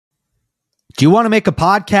Do you want to make a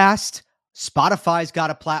podcast? Spotify's got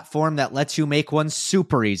a platform that lets you make one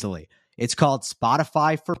super easily. It's called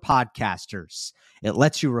Spotify for Podcasters. It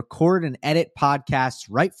lets you record and edit podcasts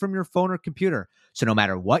right from your phone or computer. So no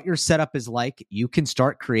matter what your setup is like, you can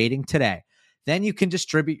start creating today. Then you can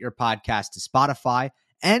distribute your podcast to Spotify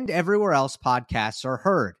and everywhere else podcasts are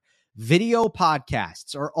heard. Video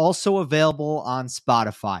podcasts are also available on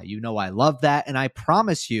Spotify. You know I love that, and I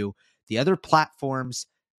promise you the other platforms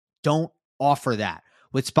don't offer that.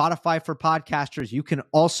 With Spotify for Podcasters, you can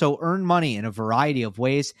also earn money in a variety of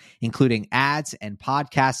ways, including ads and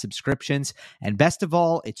podcast subscriptions. And best of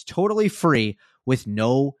all, it's totally free with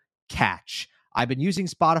no catch. I've been using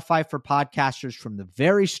Spotify for Podcasters from the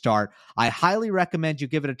very start. I highly recommend you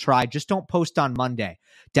give it a try. Just don't post on Monday.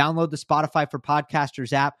 Download the Spotify for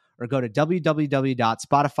Podcasters app or go to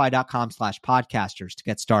www.spotify.com/podcasters to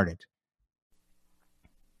get started.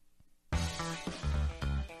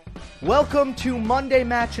 Welcome to Monday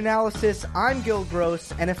Match Analysis. I'm Gil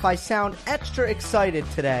Gross, and if I sound extra excited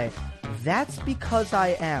today, that's because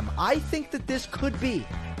I am. I think that this could be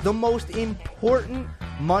the most important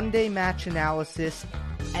Monday Match Analysis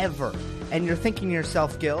ever. And you're thinking to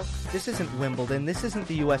yourself, Gil, this isn't Wimbledon, this isn't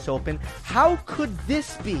the US Open. How could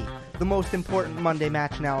this be the most important Monday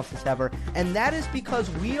Match Analysis ever? And that is because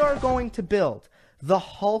we are going to build the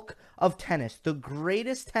Hulk of tennis, the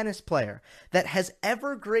greatest tennis player that has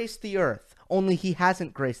ever graced the earth, only he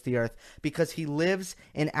hasn't graced the earth because he lives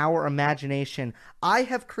in our imagination. I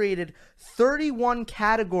have created 31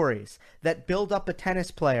 categories that build up a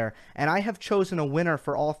tennis player, and I have chosen a winner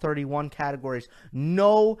for all 31 categories.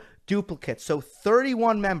 No duplicates. So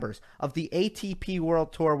 31 members of the ATP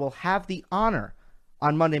World Tour will have the honor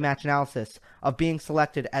on Monday Match Analysis of being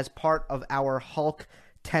selected as part of our Hulk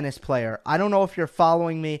tennis player. I don't know if you're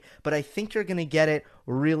following me, but I think you're going to get it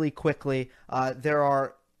really quickly. There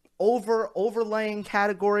are overlaying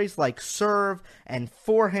categories like serve and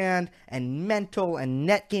forehand and mental and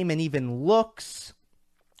net game and even looks.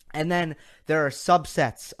 And then there are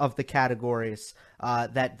subsets of the categories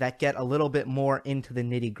that get a little bit more into the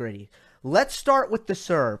nitty-gritty. Let's start with the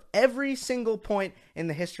serve. Every single point in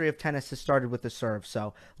the history of tennis has started with the serve.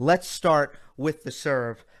 So let's start with the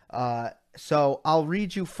serve. So I'll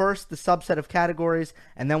read you first the subset of categories,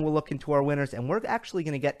 and then we'll look into our winners. And we're actually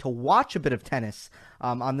going to get to watch a bit of tennis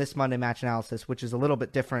on this Monday Match Analysis, which is a little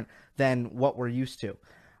bit different than what we're used to.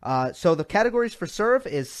 So the categories for serve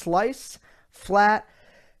is slice, flat,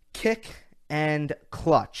 kick, and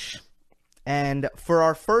clutch. And for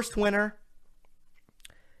our first winner,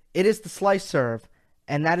 it is the slice serve,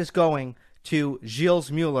 and that is going to Gilles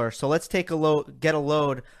Muller. So let's get a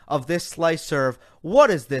load of this slice serve. What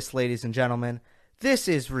is this, ladies and gentlemen? This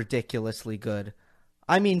is ridiculously good.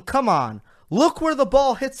 I mean, come on. Look where the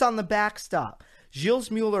ball hits on the backstop. Gilles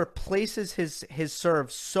Muller places his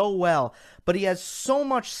serve so well, but he has so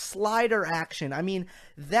much slider action. I mean,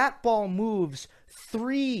 that ball moves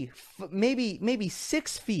 3, maybe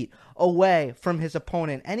 6 feet away from his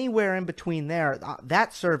opponent. Anywhere in between there,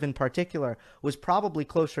 that serve in particular was probably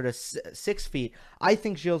closer to 6 feet. I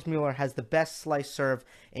think Gilles Muller has the best slice serve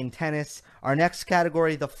in tennis. Our next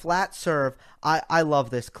category, the flat serve. I love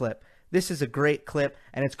this clip. This is a great clip,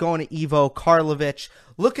 and it's going to Ivo Karlovic.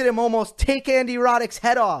 Look at him almost take Andy Roddick's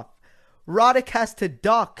head off. Roddick has to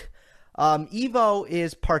duck. Ivo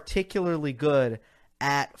is particularly good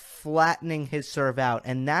at flattening his serve out,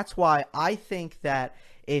 and that's why I think that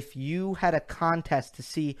if you had a contest to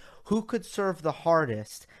see who could serve the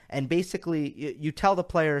hardest, and basically you tell the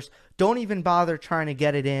players, don't even bother trying to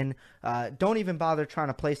get it in, don't even bother trying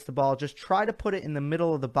to place the ball, just try to put it in the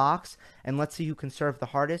middle of the box, and let's see who can serve the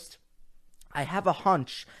hardest. I have a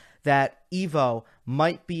hunch that Ivo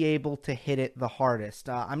might be able to hit it the hardest.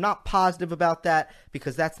 I'm not positive about that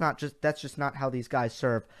because that's just not how these guys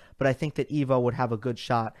serve, but I think that Ivo would have a good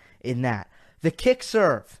shot in that. The kick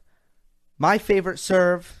serve, my favorite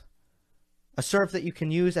serve, a serve that you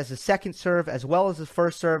can use as a second serve as well as a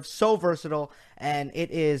first serve, so versatile, and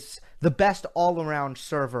it is the best all-around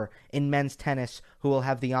server in men's tennis who will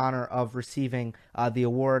have the honor of receiving the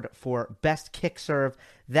award for best kick serve.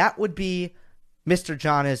 That would be Mr.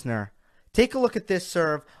 John Isner. Take a look at this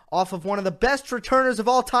serve off of one of the best returners of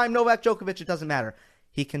all time, Novak Djokovic. It doesn't matter.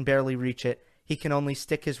 He can barely reach it. He can only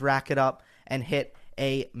stick his racket up and hit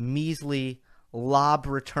a measly lob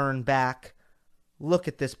return back. Look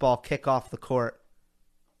at this ball kick off the court.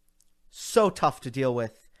 So tough to deal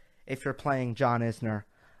with if you're playing John Isner.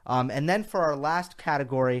 And then for our last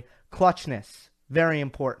category, clutchness. Very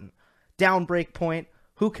important. Down break point.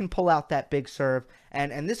 Who can pull out that big serve?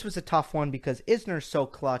 And this was a tough one because Isner's so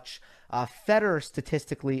clutch. Federer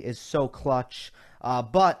statistically is so clutch.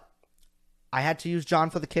 But I had to use John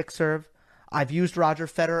for the kick serve. I've used Roger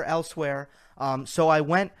Federer elsewhere. So I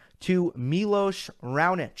went to Milos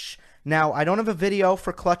Raonic. Now, I don't have a video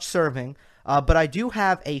for clutch serving, but I do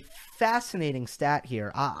have a fascinating stat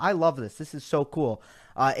here. I love this. This is so cool.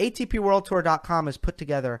 ATPWorldTour.com has put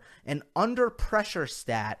together an under pressure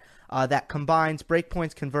stat that combines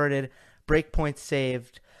breakpoints converted, breakpoints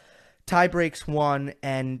saved, tie breaks won,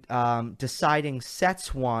 and deciding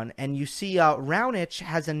sets won. And you see Raonic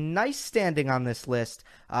has a nice standing on this list,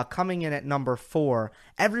 coming in at number 4.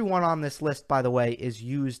 Everyone on this list, by the way, is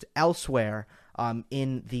used elsewhere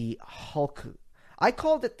in the Hulk. I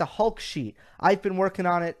called it the Hulk sheet. I've been working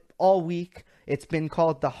on it all week. It's been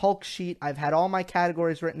called the Hulk sheet. I've had all my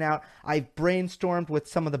categories written out. I've brainstormed with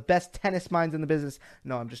some of the best tennis minds in the business.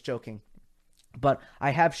 No, I'm just joking. But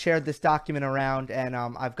I have shared this document around, and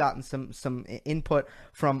I've gotten some input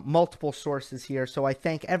from multiple sources here. So I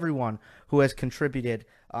thank everyone who has contributed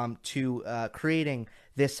to creating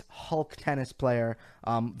this Hulk tennis player,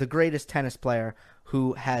 the greatest tennis player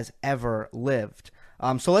who has ever lived.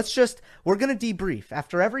 So we're going to debrief.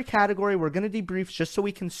 After every category, we're going to debrief just so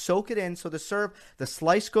we can soak it in. So the serve, the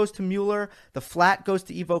slice goes to Mueller, the flat goes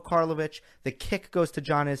to Ivo Karlovic, the kick goes to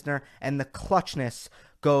John Isner, and the clutchness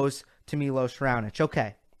goes to Milos Raonic.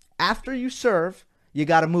 Okay, after you serve, you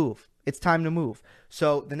got to move. It's time to move.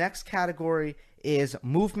 So the next category is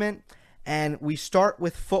movement, and we start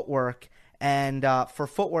with footwork. And for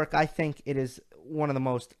footwork, I think it's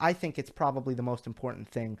probably the most important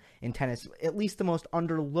thing in tennis, at least the most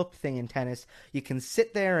underlooked thing in tennis. You can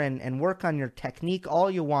sit there and work on your technique all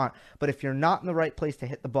you want, but if you're not in the right place to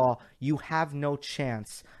hit the ball, you have no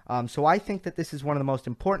chance. So I think that this is one of the most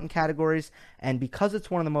important categories, and because it's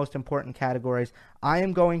one of the most important categories, I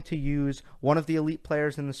am going to use one of the elite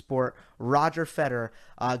players in the sport, Roger Federer.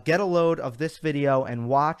 Get a load of this video and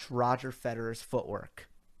watch Roger Federer's footwork.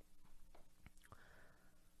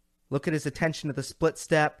 Look at his attention to the split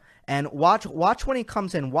step, and watch when he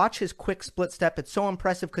comes in. Watch his quick split step. It's so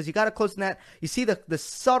impressive because you got to close the net. You see the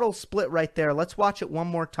subtle split right there. Let's watch it one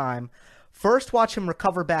more time. First, watch him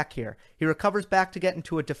recover back here. He recovers back to get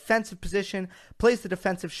into a defensive position, plays the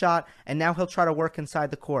defensive shot, and now he'll try to work inside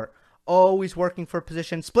the court. Always working for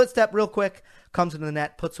position. Split step real quick, comes into the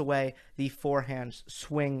net, puts away the forehand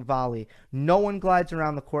swing volley. No one glides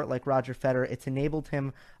around the court like Roger Federer. It's enabled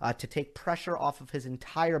him to take pressure off of his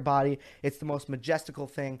entire body. It's the most majestical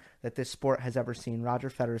thing that this sport has ever seen, Roger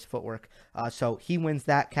Federer's footwork. So he wins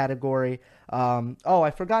that category.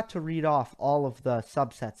 I forgot to read off all of the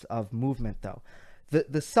subsets of movement, though. The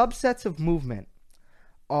subsets of movement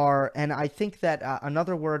are, and I think that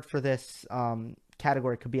another word for this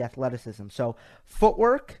category could be athleticism. So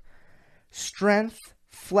footwork, strength,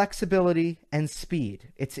 flexibility, and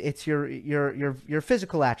speed. It's your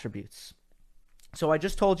physical attributes. So I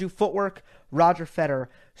just told you footwork, Roger Federer.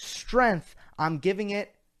 Strength, I'm giving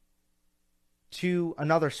it to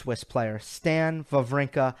another Swiss player, Stan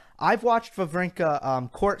Wawrinka. I've watched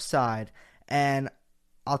Wawrinka courtside, and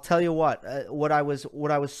I'll tell you what I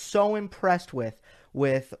was so impressed with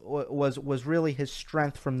was really his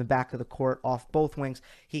strength from the back of the court off both wings.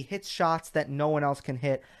 He hits shots that no one else can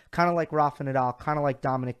hit, kind of like Rafa Nadal, kind of like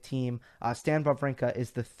Dominic Thiem. Stan Wawrinka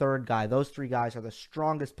is the third guy. Those three guys are the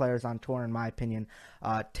strongest players on tour, in my opinion.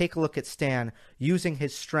 Take a look at Stan using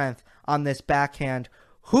his strength on this backhand.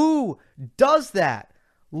 Who does that?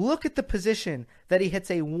 Look at the position that he hits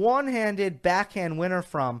a one-handed backhand winner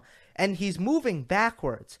from, and he's moving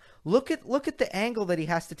backwards. Look at the angle that he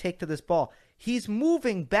has to take to this ball. He's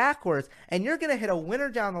moving backwards, and you're going to hit a winner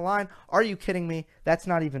down the line. Are you kidding me? That's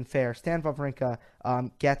not even fair. Stan Wawrinka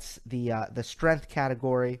gets the strength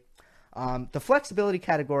category. The flexibility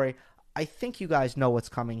category, I think you guys know what's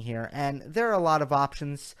coming here, and there are a lot of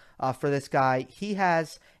options for this guy. He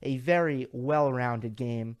has a very well-rounded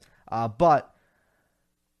game, but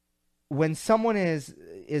when someone is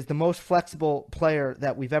the most flexible player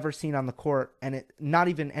that we've ever seen on the court, and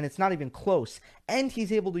it's not even close, and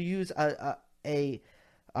he's able to use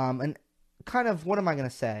an kind of, what am I going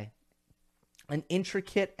to say? An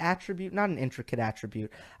intricate attribute? Not an intricate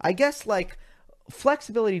attribute. I guess like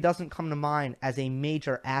flexibility doesn't come to mind as a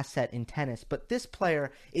major asset in tennis, but this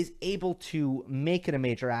player is able to make it a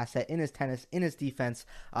major asset in his tennis, in his defense.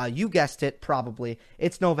 You guessed it, probably.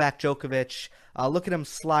 It's Novak Djokovic. Look at him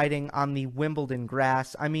sliding on the Wimbledon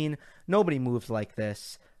grass. I mean, nobody moves like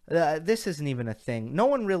this. This isn't even a thing. No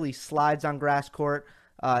one really slides on grass court.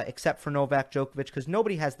 except for Novak Djokovic, because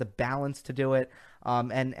nobody has the balance to do it.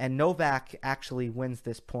 And Novak actually wins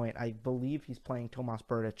this point. I believe he's playing Tomas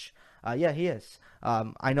Berdych. Yeah, he is.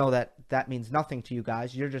 I know that means nothing to you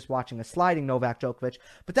guys. You're just watching a sliding Novak Djokovic,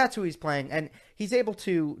 but that's who he's playing, and he's able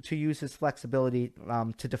to use his flexibility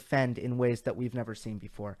to defend in ways that we've never seen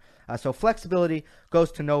before. So flexibility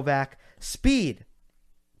goes to Novak. Speed.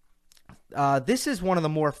 This is one of the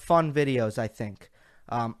more fun videos, I think.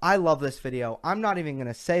 I love this video. I'm not even going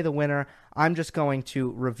to say the winner. I'm just going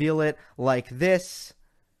to reveal it like this.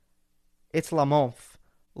 It's Lamonf.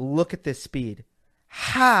 Look at this speed.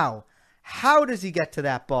 How? How does he get to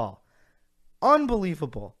that ball?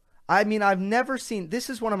 Unbelievable. I mean, I've never seen... This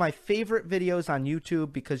is one of my favorite videos on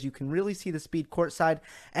YouTube because you can really see the speed courtside.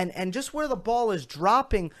 And just where the ball is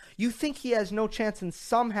dropping, you think he has no chance, and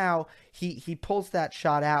somehow he pulls that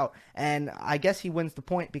shot out. And I guess he wins the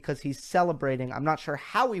point because he's celebrating. I'm not sure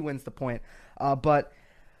how he wins the point, but...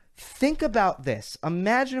 Think about this.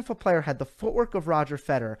 Imagine if a player had the footwork of Roger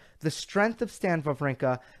Federer, the strength of Stan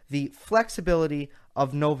Wawrinka, the flexibility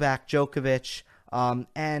of Novak Djokovic,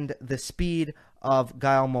 and the speed of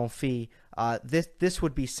Gael Monfils. This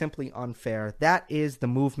would be simply unfair. That is the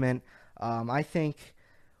movement. I think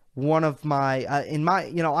one of my,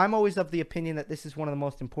 I'm always of the opinion that this is one of the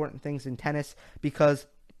most important things in tennis because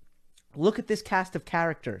look at this cast of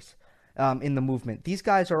characters. In the movement. These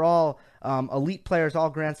guys are all elite players,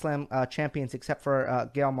 all Grand Slam champions, except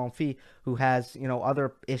for Gael Monfils, who has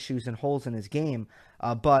other issues and holes in his game.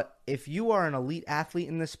 But if you are an elite athlete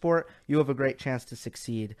in this sport, you have a great chance to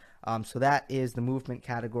succeed. So that is the movement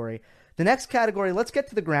category. The next category, let's get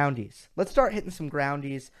to the groundies. Let's start hitting some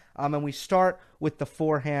groundies. And we start with the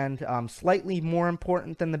forehand, slightly more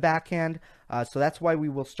important than the backhand. So that's why we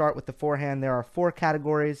will start with the forehand. There are 4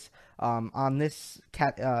 categories on this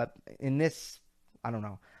in this, I don't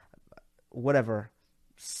know, whatever.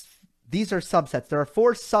 These are subsets. There are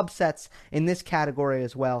 4 subsets in this category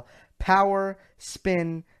as well. Power,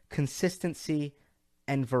 spin, consistency,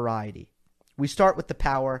 and variety. We start with the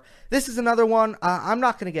power. This is another one. I'm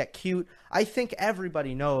not going to get cute. I think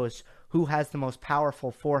everybody knows who has the most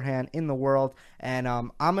powerful forehand in the world. And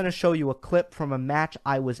I'm going to show you a clip from a match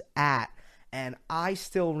I was at. And I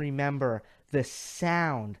still remember the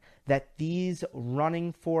sound that these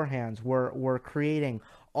running forehands were creating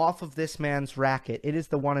off of this man's racket. It is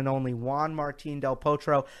the one and only Juan Martín del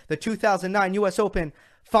Potro, the 2009 U.S. Open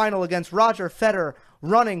final against Roger Federer,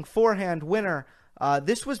 running forehand winner.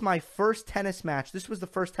 This was my first tennis match. This was the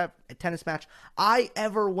first tennis match I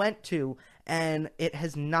ever went to, and it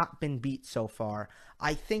has not been beat so far.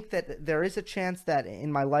 I think that there is a chance that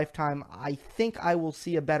in my lifetime, I think I will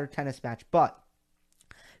see a better tennis match, but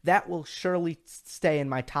that will surely stay in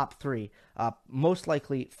my top 3, most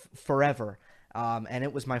likely forever. And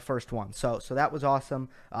it was my first one, so that was awesome.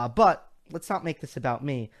 But let's not make this about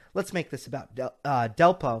me. Let's make this about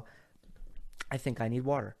Delpo. I think I need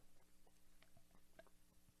water.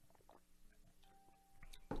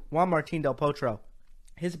 Juan Martín del Potro,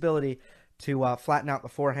 his ability to flatten out the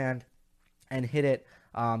forehand and hit it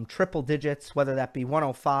triple digits, whether that be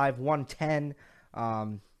 105, 110,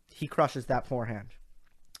 he crushes that forehand.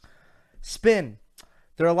 Spin.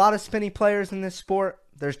 There are a lot of spinny players in this sport.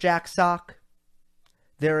 There's Jack Sock.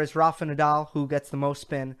 There is Rafa Nadal, who gets the most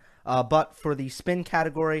spin. But for the spin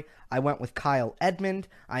category, I went with Kyle Edmund.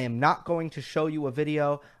 I am not going to show you a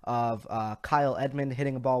video of Kyle Edmund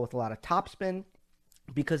hitting a ball with a lot of topspin,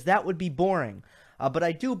 because that would be boring. But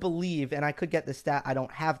I do believe, and I could get the stat, I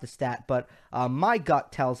don't have the stat, but my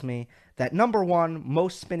gut tells me that number 1,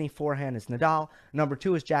 most spinny forehand is Nadal. Number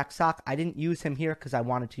 2 is Jack Sock. I didn't use him here because I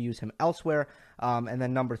wanted to use him elsewhere. And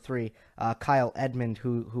then number 3, Kyle Edmund,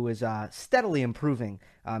 who is steadily improving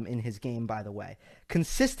in his game, by the way.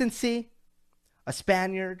 Consistency, a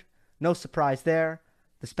Spaniard, no surprise there.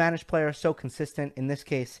 The Spanish player is so consistent. In this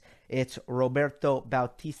case, it's Roberto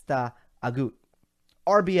Bautista Agut.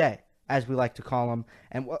 RBA, as we like to call him.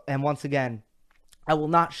 And once again, I will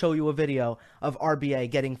not show you a video of RBA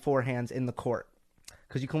getting forehands in the court,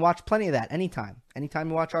 because you can watch plenty of that anytime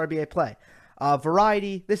you watch RBA play.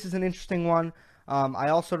 Variety, this is an interesting one. I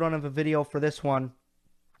also don't have a video for this one.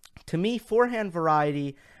 To me, forehand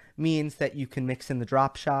variety means that you can mix in the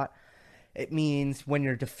drop shot. It means when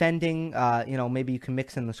you're defending, maybe you can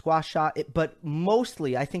mix in the squash shot. But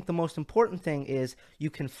mostly, I think the most important thing is you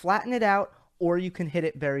can flatten it out, or you can hit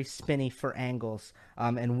it very spinny for angles.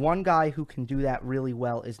 And one guy who can do that really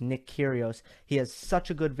well is Nick Kyrgios. He has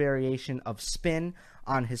such a good variation of spin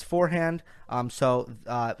on his forehand. So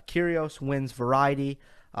Kyrgios wins variety.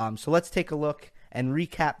 So let's take a look and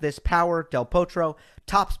recap this. Power, Del Potro.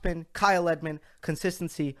 Topspin, Kyle Edmund.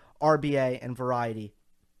 Consistency, RBA, and variety,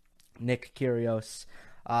 Nick Kyrgios.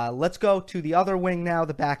 Let's go to the other wing now,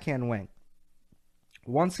 the backhand wing.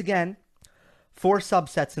 Once again, 4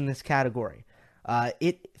 subsets in this category.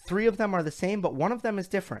 3 of them are the same, but one of them is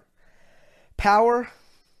different. Power,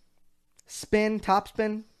 spin,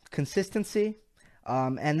 topspin, consistency.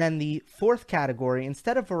 And then the 4th category,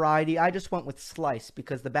 instead of variety, I just went with slice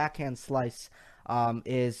because the backhand slice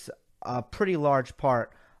is a pretty large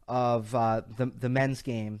part of the men's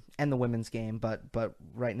game and the women's game, but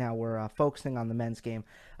right now we're focusing on the men's game.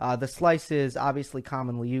 The slice is obviously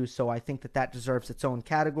commonly used, so I think that deserves its own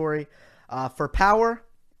category. For power,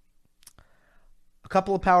 a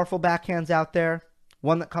couple of powerful backhands out there.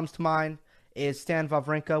 One that comes to mind is Stan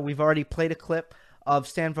Wawrinka. We've already played a clip of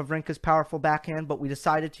Stan Wawrinka's powerful backhand, but we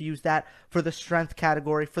decided to use that for the strength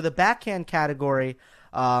category. For the backhand category,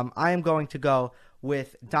 I am going to go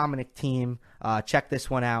with Dominic Thiem. Check this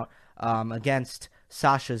one out against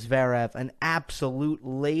Sasha Zverev. An absolute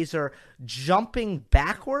laser, jumping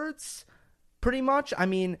backwards, pretty much. I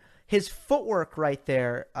mean, his footwork right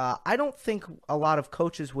there, I don't think a lot of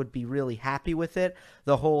coaches would be really happy with it.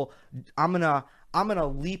 The whole, I'm gonna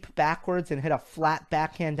leap backwards and hit a flat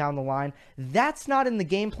backhand down the line. That's not in the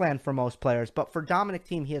game plan for most players, but for Dominic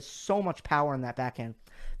Thiem, he has so much power in that backhand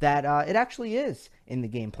that it actually is in the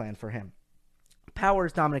game plan for him. Power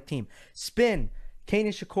is Dominic Thiem. Spin, Kei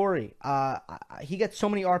Nishikori. He gets so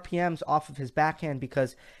many RPMs off of his backhand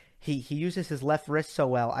because he uses his left wrist so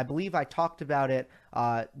well. I believe I talked about it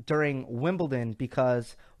during Wimbledon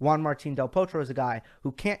because Juan Martín del Potro is a guy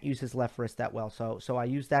who can't use his left wrist that well. So I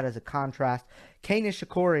use that as a contrast. Kei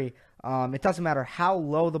Nishikori, it doesn't matter how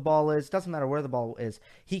low the ball is, doesn't matter where the ball is,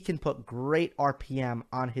 he can put great RPM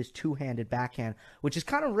on his two-handed backhand, which is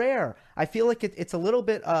kind of rare. I feel like it's a little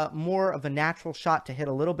bit more of a natural shot to hit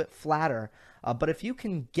a little bit flatter. But if you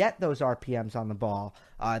can get those RPMs on the ball,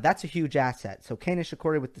 that's a huge asset. So Kei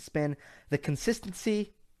Nishikori with the spin. The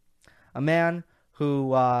consistency, a man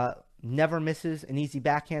who never misses an easy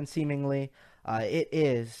backhand seemingly, it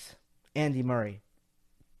is Andy Murray.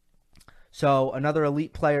 So another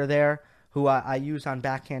elite player there who I use on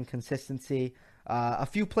backhand consistency. A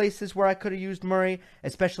few places where I could have used Murray,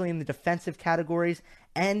 especially in the defensive categories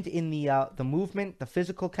and in the movement, the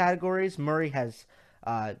physical categories. Murray has...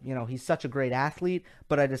 he's such a great athlete,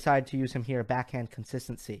 but I decided to use him here, backhand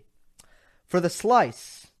consistency. For the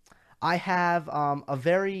slice, I have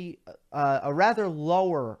a rather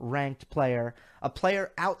lower ranked player, a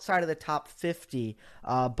player outside of the top 50,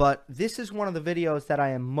 but this is one of the videos that I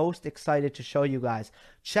am most excited to show you guys.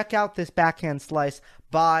 Check out this backhand slice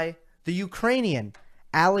by the Ukrainian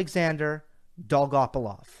Alexander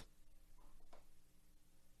Dolgopolov.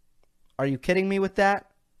 Are you kidding me with that?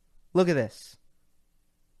 Look at this.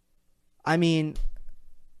 I mean,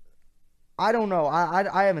 I don't know.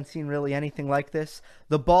 I haven't seen really anything like this.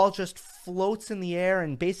 The ball just floats in the air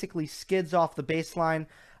and basically skids off the baseline.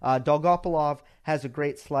 Dolgopolov has a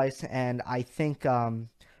great slice, and I think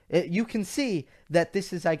you can see that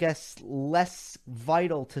this is, I guess, less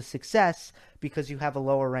vital to success because you have a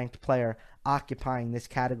lower-ranked player occupying this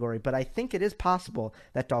category. But I think it is possible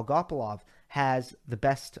that Dolgopolov has the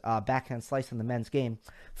best backhand slice in the men's game.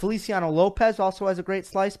 Feliciano Lopez also has a great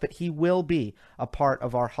slice, but he will be a part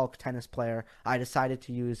of our Hulk tennis player. I decided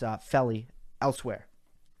to use Feli elsewhere.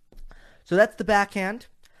 So that's the backhand.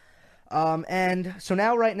 And so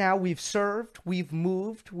right now, we've served, we've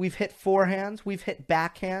moved, we've hit forehands, we've hit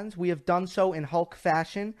backhands. We have done so in Hulk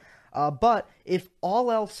fashion. But if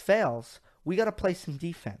all else fails, we got to play some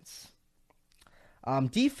defense.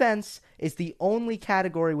 Defense is the only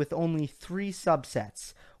category with only 3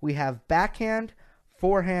 subsets. We have backhand,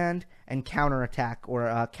 forehand, and counterattack or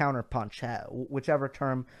counterpunch, whichever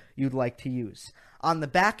term you'd like to use. On the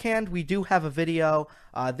backhand, we do have a video.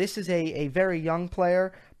 This is a very young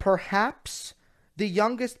player, perhaps the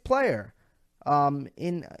youngest player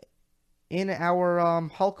in our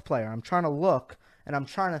Hulk player. I'm trying to look, and I'm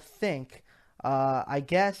trying to think. I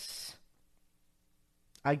guess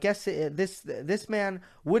this man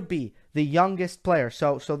would be the youngest player.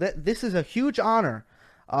 So this is a huge honor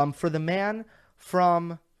for the man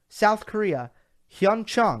from South Korea, Hyun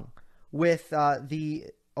Chung, with the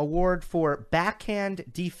award for backhand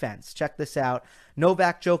defense. Check this out.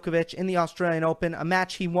 Novak Djokovic in the Australian Open, a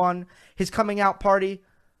match he won. His coming out party,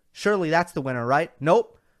 surely that's the winner, right?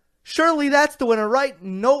 Nope. Surely that's the winner, right?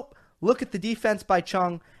 Nope. Look at the defense by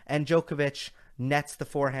Chung, and Djokovic nets the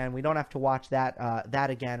forehand. We don't have to watch that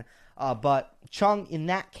again. But Chung, in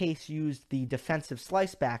that case, used the defensive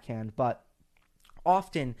slice backhand, but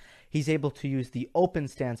often he's able to use the open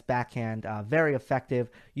stance backhand, very effective,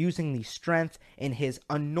 using the strength in his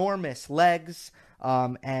enormous legs.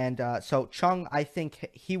 So Chung, I think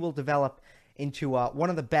he will develop into one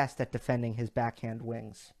of the best at defending his backhand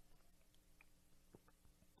wings.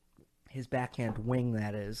 His backhand wing,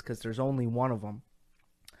 that is, because there's only one of them.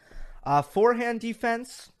 Forehand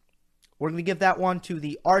defense, we're going to give that one to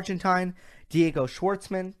the Argentine, Diego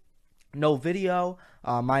Schwartzman. No video.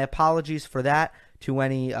 My apologies for that to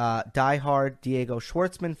any diehard Diego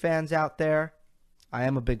Schwartzman fans out there. I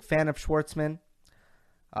am a big fan of Schwartzman,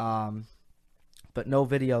 but no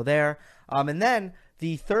video there. And then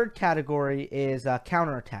the third category is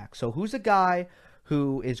counterattack. So who's a guy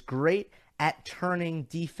who is great at turning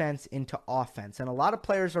defense into offense? And a lot of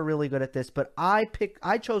players are really good at this, but I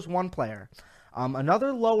chose one player.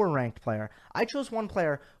 Another lower-ranked player. I chose one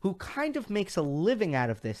player who kind of makes a living out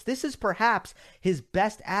of this. This is perhaps his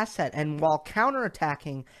best asset, and while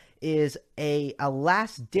counterattacking is a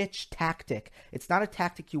last-ditch tactic, it's not a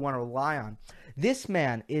tactic you want to rely on. This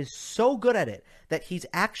man is so good at it that he's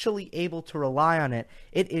actually able to rely on it.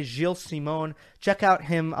 It is Gilles Simon. Check out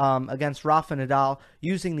him against Rafa Nadal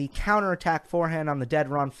using the counterattack forehand on the dead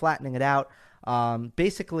run, flattening it out.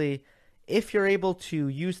 Basically, if you're able to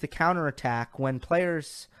use the counterattack when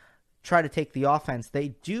players try to take the offense, they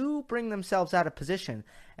do bring themselves out of position,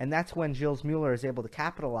 and that's when Gilles Muller is able to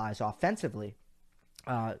capitalize offensively.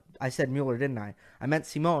 I said Muller, didn't I? I meant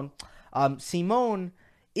Simon. Simon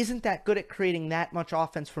isn't that good at creating that much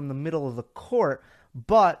offense from the middle of the court,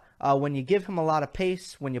 but when you give him a lot of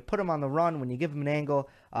pace, when you put him on the run, when you give him an angle,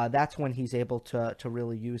 that's when he's able to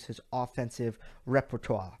really use his offensive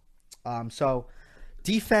repertoire. So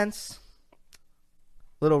defense,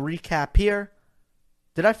 little recap here.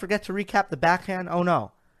 Did I forget to recap the backhand? Oh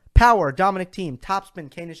no. Power, Dominic Thiem.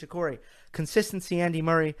 Topspin, Kei Nishikori. Consistency, Andy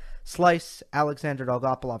Murray. Slice, Alexander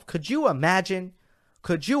Dolgopolov. Could you imagine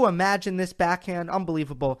this backhand?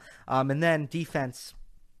 Unbelievable. And then defense,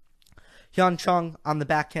 Hyun Chung on the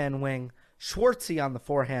backhand wing. Schwartzy on the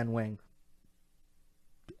forehand wing.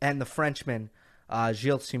 And the Frenchman,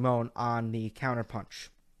 Gilles Simon on the counterpunch.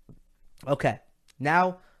 Okay,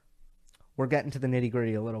 now we're getting to the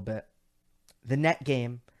nitty-gritty a little bit. The net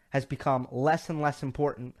game has become less and less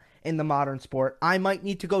important in the modern sport. I might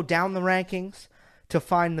need to go down the rankings to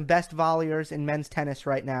find the best volleyers in men's tennis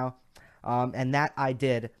right now, and that I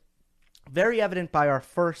did. Very evident by our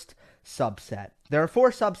first subset. There are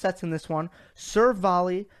 4 subsets in this one: serve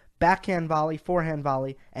volley, backhand volley, forehand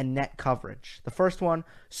volley, and net coverage. The first one,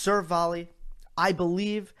 serve volley. I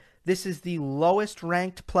believe this is the lowest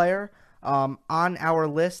ranked player on our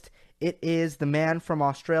list. It is the man from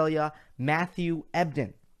Australia, Matthew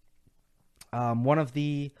Ebden. One of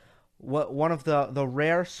the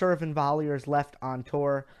rare serve and volleyers left on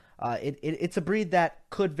tour. It's a breed that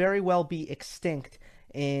could very well be extinct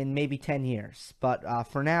in maybe 10 years. But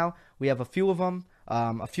for now, we have a few of them.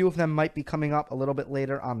 A few of them might be coming up a little bit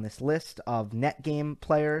later on this list of net game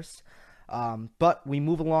players. But we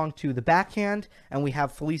move along to the backhand, and we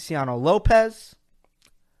have Feliciano Lopez,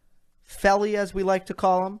 Feli as we like to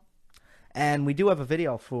call him. And we do have a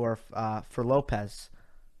video for Lopez.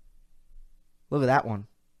 Look at that one.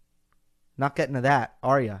 Not getting to that,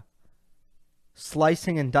 are ya?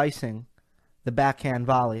 Slicing and dicing the backhand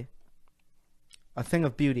volley. A thing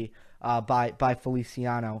of beauty by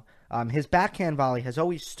Feliciano. His backhand volley has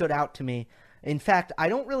always stood out to me. In fact, I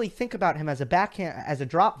don't really think about him as a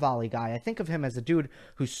drop volley guy. I think of him as a dude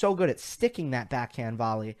who's so good at sticking that backhand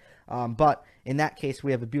volley. But in that case,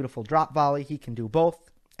 we have a beautiful drop volley. He can do both.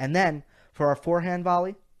 And then for our forehand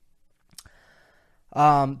volley,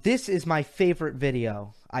 this is my favorite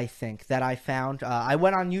video, I think, that I found. I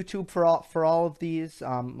went on YouTube for all of these,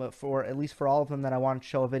 for at least for all of them that I wanted to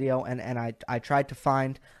show a video, and I tried to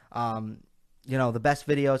find the best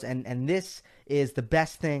videos, and this is the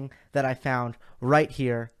best thing that I found right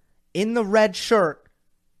here. In the red shirt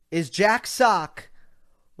is Jack Sock.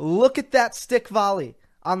 Look at that stick volley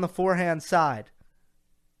on the forehand side.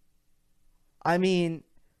 I mean,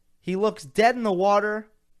 he looks dead in the water,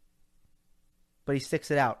 but he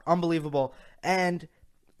sticks it out. Unbelievable. And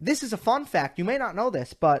this is a fun fact. You may not know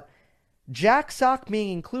this, but Jack Sock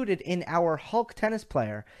being included in our Hulk tennis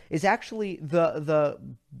player is actually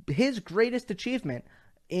his greatest achievement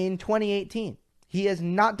in 2018. He has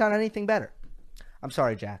not done anything better. I'm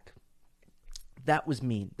sorry, Jack. That was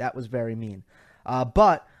mean. That was very mean.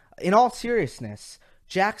 But in all seriousness,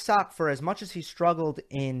 Jack Sock, for as much as he struggled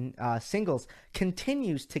in singles,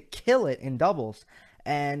 continues to kill it in doubles.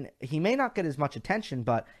 And he may not get as much attention,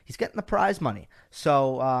 but he's getting the prize money.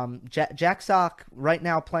 So Jack Sock right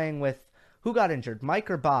now playing with, who got injured,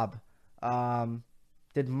 Mike or Bob?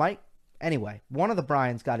 Did Mike? Anyway, one of the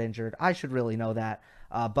Bryans got injured. I should really know that.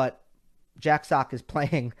 But Jack Sock is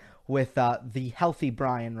playing with the healthy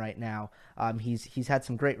Bryan right now. He's had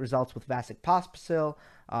some great results with Vasek Pospisil.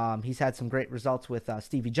 He's had some great results with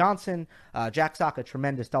Stevie Johnson. Jack Sock, a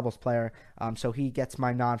tremendous doubles player, so he gets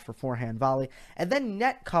my nod for forehand volley. And then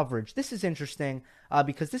net coverage. This is interesting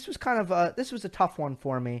because this was this was a tough one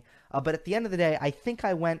for me. But at the end of the day, I think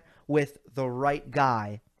I went with the right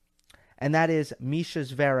guy, and that is Misha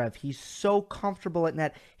Zverev. He's so comfortable at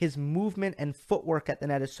net. His movement and footwork at the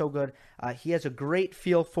net is so good. He has a great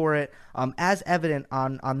feel for it, as evident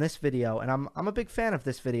on this video. And I'm a big fan of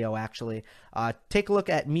this video, actually. Take a look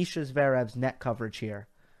at Misha Zverev's net coverage here.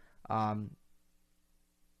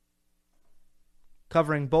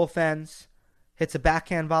 Covering both ends. Hits a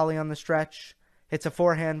backhand volley on the stretch. Hits a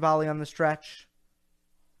forehand volley on the stretch.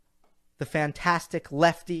 The fantastic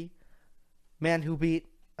lefty, man who beat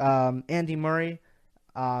Andy Murray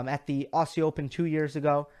at the Aussie Open 2 years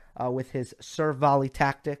ago with his serve volley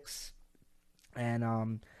tactics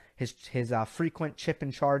and his frequent chip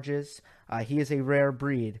and charges. He is a rare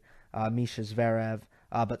breed, Misha Zverev,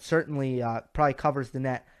 but certainly probably covers the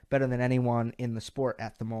net better than anyone in the sport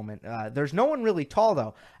at the moment. There's no one really tall,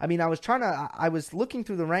 though. I mean, I was looking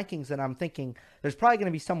through the rankings, and I'm thinking there's probably going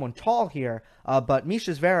to be someone tall here, but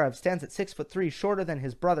Misha Zverev stands at 6'3", shorter than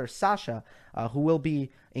his brother Sasha, who will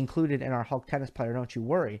be included in our Hulk tennis player, don't you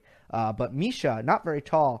worry. But Misha, not very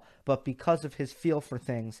tall, but because of his feel for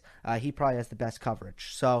things, he probably has the best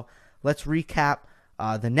coverage. So let's recap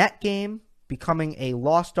the net game. Becoming a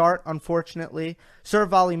lost art, unfortunately. Serve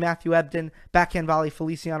volley, Matthew Ebden. Backhand volley,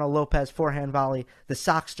 Feliciano Lopez. Forehand volley, the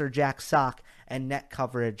Sockster, Jack Sock. And net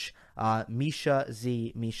coverage, Misha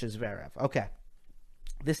Zverev. Okay.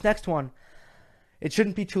 This next one, it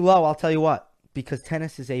shouldn't be too low, I'll tell you what, because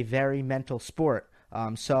tennis is a very mental sport.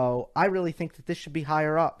 So I really think that this should be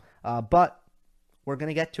higher up. But we're going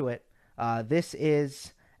to get to it. This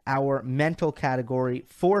is our mental category.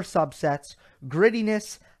 4 subsets: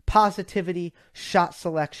 grittiness, positivity, shot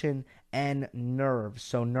selection, and nerves.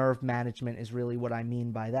 So nerve management is really what I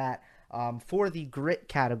mean by that for the grit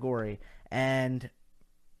category. And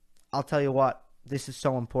I'll tell you what, this is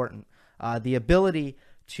so important. The ability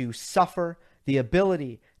to suffer, the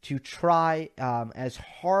ability to try as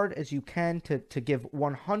hard as you can to give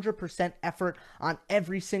 100% effort on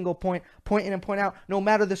every single point in and point out, no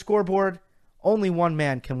matter the scoreboard. Only one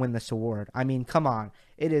man can win this award. I mean, come on.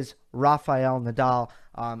 It is Rafael Nadal,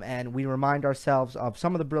 and we remind ourselves of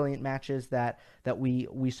some of the brilliant matches that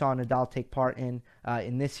we saw Nadal take part in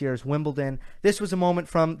this year's Wimbledon. This was a moment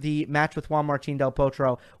from the match with Juan Martín del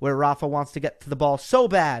Potro where Rafa wants to get to the ball so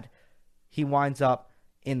bad he winds up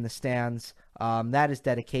in the stands. That is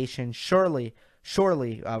dedication. Surely,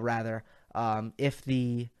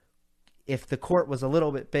 if the court was a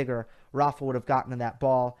little bit bigger, Rafa would have gotten to that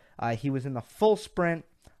ball. He was in the full sprint.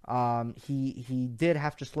 He did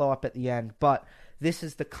have to slow up at the end, but this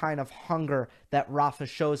is the kind of hunger that Rafa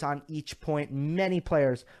shows on each point. Many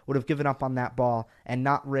players would have given up on that ball and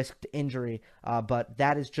not risked injury, but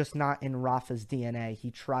that is just not in Rafa's DNA.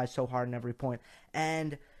 He tries so hard in every point.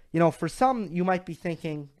 And, for some, you might be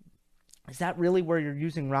thinking, is that really where you're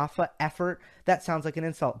using Rafa? Effort? That sounds like an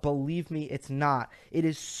insult. Believe me, it's not. It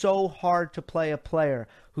is so hard to play a player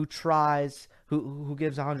who tries, who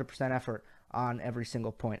gives 100% effort on every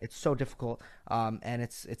single point. It's so difficult, and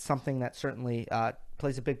it's something that certainly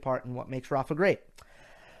plays a big part in what makes Rafa great.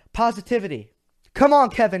 Positivity. Come on,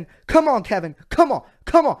 Kevin. Come on, Kevin. Come on.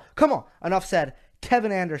 Come on. Come on. Enough said.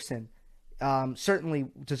 Kevin Anderson certainly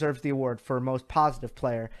deserves the award for most positive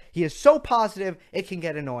player. He is so positive, it can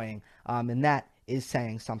get annoying, and that is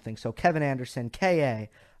saying something. So Kevin Anderson, KA,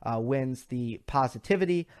 wins the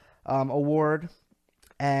positivity award.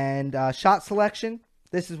 And shot selection,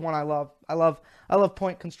 this is one I love. I love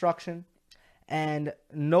point construction, and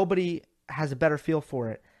nobody has a better feel for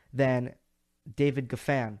it than David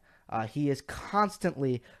Goffin. He is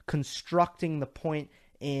constantly constructing the point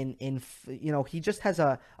he just has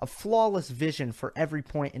a flawless vision for every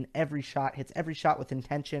point in every shot, hits every shot with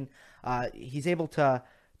intention. He's able to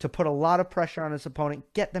put a lot of pressure on his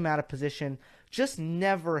opponent, get them out of position, just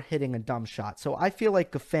never hitting a dumb shot. So I feel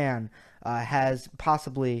like Goffin has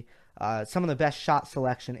possibly some of the best shot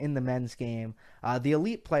selection in the men's game. The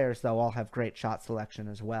elite players, though, all have great shot selection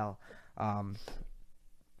as well.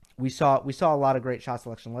 We saw a lot of great shot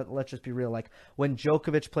selection. Let's just be real. Like when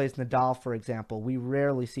Djokovic plays Nadal, for example, we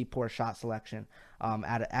rarely see poor shot selection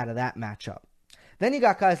out of that matchup. Then you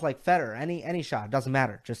got guys like Federer. Any shot, doesn't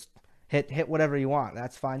matter. Just hit whatever you want.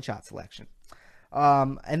 That's fine shot selection.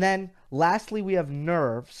 And then lastly, we have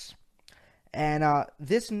nerves. And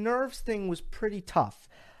this nerves thing was pretty tough.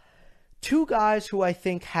 Two guys who I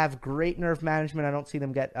think have great nerve management, I don't see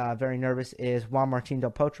them get very nervous, is Juan Martín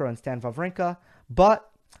Del Potro and Stan Wawrinka. But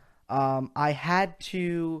I had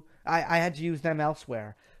to use them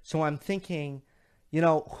elsewhere. So I'm thinking,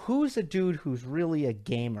 who's a dude who's really a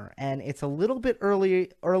gamer? And it's a little bit early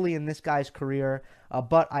in this guy's career,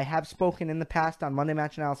 but I have spoken in the past on Monday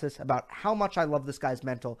Match Analysis about how much I love this guy's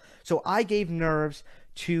mental. So I gave nerves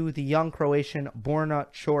to the young Croatian Borna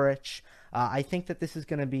Coric. I think that this is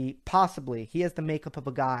going to be possibly, he has the makeup of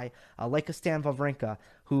a guy like a Stan Wawrinka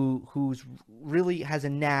who's really has a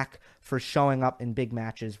knack for showing up in big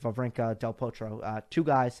matches. Wawrinka, Del Potro, two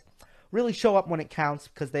guys really show up when it counts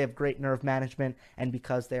because they have great nerve management and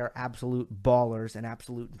because they are absolute ballers and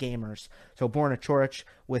absolute gamers. So Borna Coric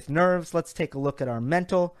with nerves. Let's take a look at our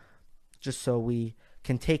mental just so we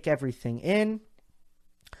can take everything in.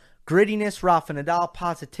 Grittiness, Rafa Nadal.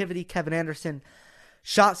 Positivity, Kevin Anderson.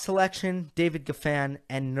 Shot selection, David Goffin,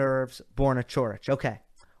 and nerves, Borna Coric. Okay,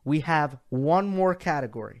 we have one more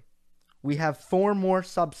category. We have four more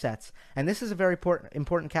subsets, and this is a very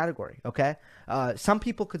important category, okay? Some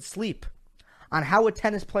people could sleep on how a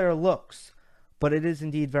tennis player looks, but it is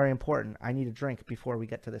indeed very important. I need a drink before we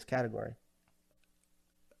get to this category.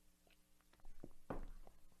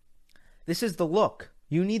 This is the look.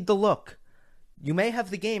 You need the look. You may have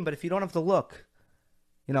the game, but if you don't have the look,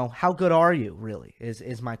 how good are you, really,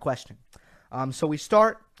 is my question. So we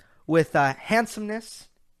start with handsomeness,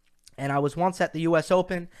 and I was once at the U.S.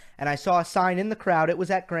 Open, and I saw a sign in the crowd. It was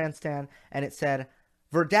at Grandstand, and it said,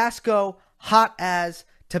 Verdasco, hot as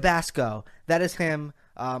Tabasco. That is him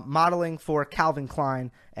modeling for Calvin Klein,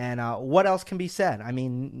 and what else can be said? I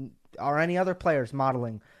mean, are any other players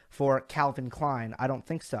modeling for Calvin Klein? I don't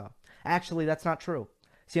think so. Actually, that's not true.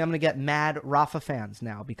 See, I'm going to get mad Rafa fans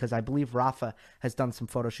now because I believe Rafa has done some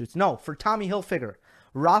photo shoots. No, for Tommy Hilfiger.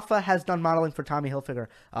 Rafa has done modeling for Tommy Hilfiger,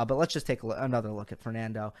 but let's just take another look at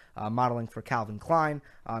Fernando modeling for Calvin Klein.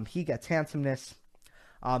 He gets handsomeness.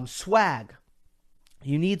 Swag.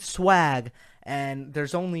 You need swag, and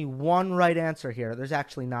there's only one right answer here. There's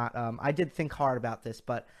actually not. I did think hard about this,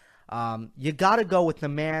 but you got to go with the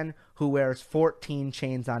man who wears 14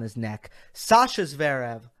 chains on his neck. Sasha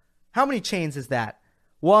Zverev. How many chains is that?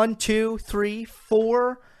 1, 2, 3,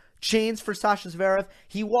 4 chains for Sasha Zverev.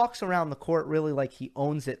 He walks around the court really like he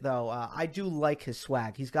owns it, though. I do like his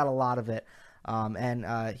swag. He's got a lot of it,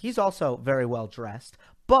 and he's also very well dressed.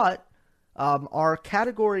 But our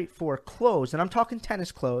category for clothes, and I'm talking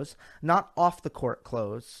tennis clothes, not off-the-court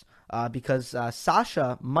clothes, because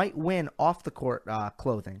Sasha might win off-the-court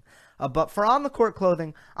clothing. But for on-the-court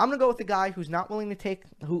clothing, I'm going to go with the guy who's not willing to take,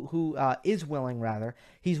 who is willing, rather.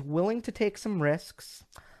 He's willing to take some risks.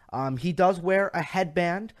 He does wear a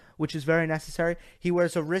headband, which is very necessary. He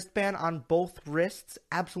wears a wristband on both wrists,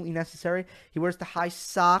 absolutely necessary. He wears the high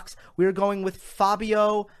socks. We're going with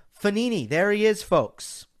Fabio Fognini. There he is,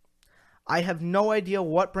 folks. I have no idea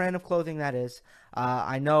what brand of clothing that is.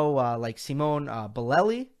 I know like Simone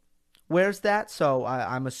Bolelli wears that, so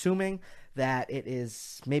I'm assuming that it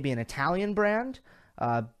is maybe an Italian brand,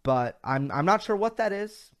 but I'm not sure what that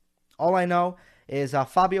is. All I know is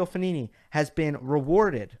Fabio Fognini has been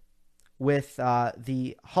rewarded with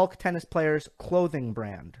the Hulk Tennis Players clothing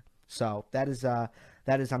brand. So that is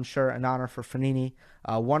I'm sure an honor for Fognini,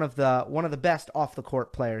 one of the best off the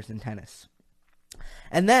court players in tennis.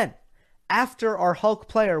 And then after our Hulk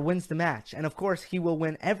player wins the match, and of course he will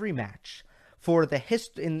win every match for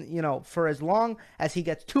for as long as he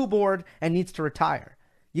gets too bored and needs to retire.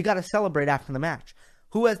 You got to celebrate after the match.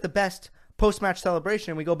 Who has the best post-match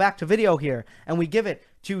celebration? We go back to video here, and we give it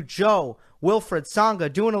to Joe-Wilfried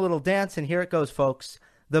Tsonga doing a little dance, and here it goes, folks.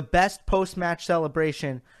 The best post-match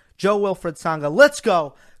celebration, Joe-Wilfried Tsonga. Let's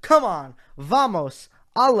go. Come on. Vamos.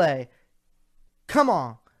 Ale. Come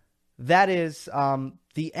on. That is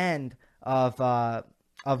the end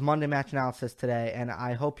of Monday Match Analysis today, and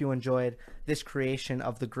I hope you enjoyed this creation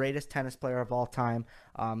of the greatest tennis player of all time,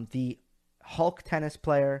 the Hulk tennis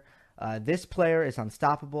player. This player is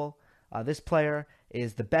unstoppable. This player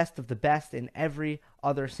is the best of the best in every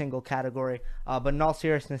other single category. But in all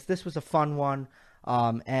seriousness, this was a fun one,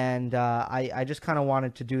 and I just kind of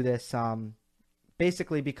wanted to do this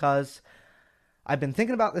basically because I've been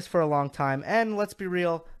thinking about this for a long time, and let's be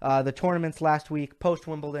real, the tournaments last week,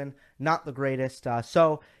 post-Wimbledon, not the greatest.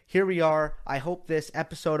 So here we are. I hope this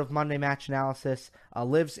episode of Monday Match Analysis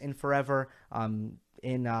lives in forever, for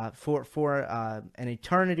an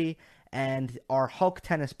eternity, and our Hulk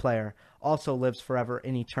tennis player also lives forever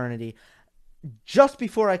in eternity. Just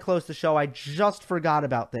before I close the show, I just forgot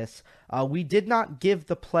about this. We did not give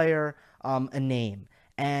the player a name.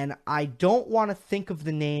 And I don't want to think of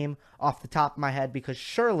the name off the top of my head because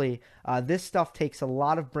surely this stuff takes a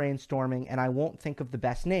lot of brainstorming and I won't think of the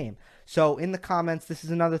best name. So in the comments, this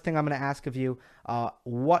is another thing I'm going to ask of you.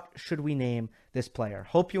 What should we name this player?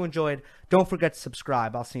 Hope you enjoyed. Don't forget to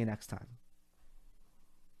subscribe. I'll see you next time.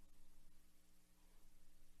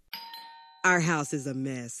 Our house is a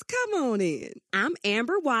mess. Come on in. I'm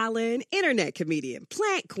Amber Wallen, internet comedian,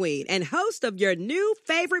 plant queen, and host of your new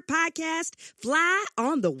favorite podcast, Fly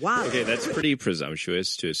on the Wall. Okay, that's pretty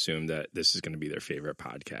presumptuous to assume that this is going to be their favorite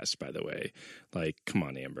podcast, by the way. Like, come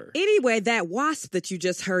on, Amber. Anyway, that wasp that you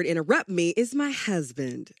just heard interrupt me is my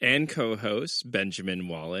husband. And co-host, Benjamin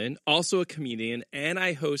Wallen, also a comedian, and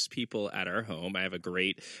I host people at our home. I have a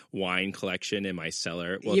great wine collection in my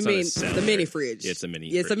cellar. Well, You mean not a cellar. the mini fridge? It's a mini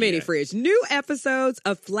It's fridge. a mini Yeah. fridge. New episodes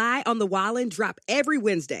of Fly on the Wallen drop every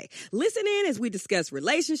Wednesday. Listen in as we discuss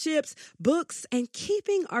relationships, books, and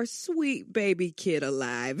keeping our sweet baby kid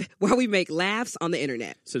alive while we make laughs on the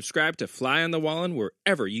internet. Subscribe to Fly on the Wallen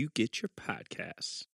wherever you get your podcasts.